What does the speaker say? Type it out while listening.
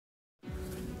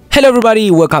Hello everybody,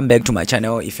 welcome back to my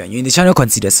channel. If you're new in the channel,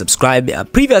 consider subscribe.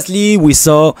 Previously we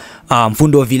saw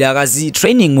Mfundo Vilakazi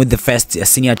training with the first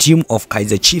senior team of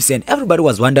Kaizer Chiefs, and everybody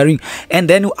was wondering. And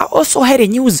then I also had a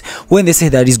news when they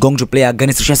said that he's going to play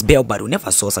against Bell, but we never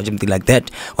saw something like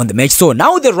that on the match. So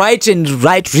now the right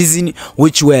reason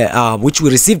which we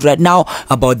received right now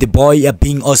about the boy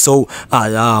being also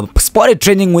spotted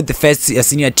training with the first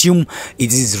senior team,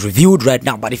 it is reviewed right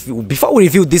now. But before we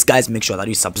review this, guys, make sure that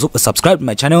you subscribe to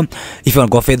my channel. If you want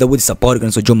to go further with support, you can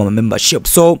also join my membership.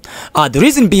 So the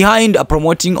reason behind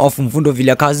promoting of Mfundo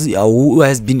Vilakazi, who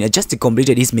has been just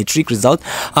completed his matric result,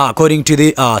 according to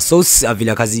the source,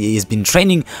 Vilakazi has been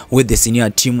training with the senior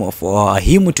team for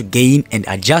him to gain and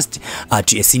adjust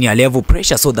to a senior level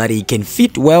pressure so that he can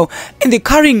fit well in the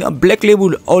current Black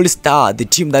Label All-Star, the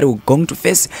team that we're going to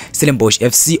face Stellenbosch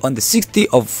FC on the 60th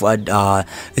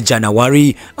of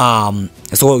January.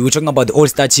 So we're talking about the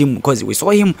All-Star team because we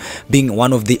saw him being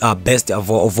one of the best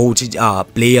voted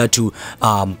player to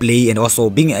play, and also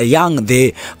being young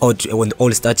there on the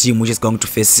All-Star team, which is going to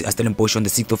face Stellenbosch on the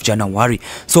 6th of January.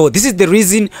 So this is the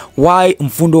reason why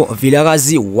Mfundo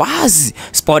Vilakazi was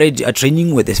spotted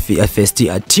training with the first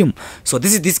team. So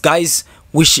this guys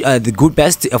wish the good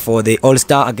best for the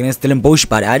All-Star against Stellenbosch.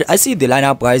 But I see the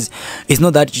lineup, guys. It's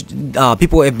not that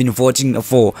people have been voting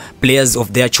for players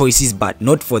of their choices, but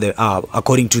not for the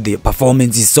according to the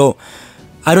performances. So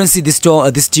I don't see this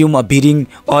team beating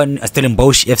on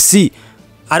Stellenbosch FC.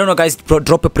 I don't know, guys.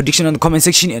 Drop a prediction on the comment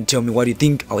section and tell me what you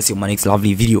think. I will see you in my next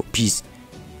lovely video. Peace.